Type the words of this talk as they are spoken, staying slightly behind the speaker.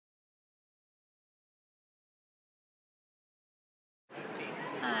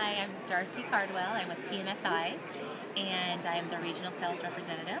am Darcy Cardwell. I'm with PMSI, and I'm the regional sales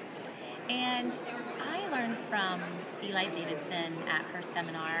representative. And I learned from Eli Davidson at her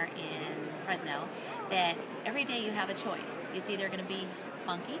seminar in Fresno that every day you have a choice. It's either going to be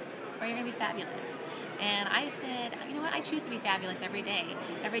funky or you're going to be fabulous. And I said, you know what? I choose to be fabulous every day.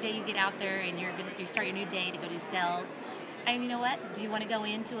 Every day you get out there and you start your new day to go do sales. And you know what? Do you want to go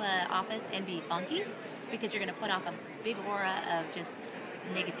into an office and be funky? Because you're going to put off a big aura of just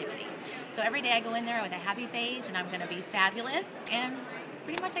negativity. So every day I go in there with a happy face and I'm going to be fabulous, and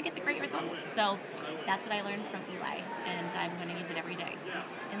pretty much I get the great results. So that's what I learned from Eli, and I'm going to use it every day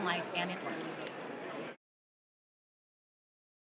in life and in work.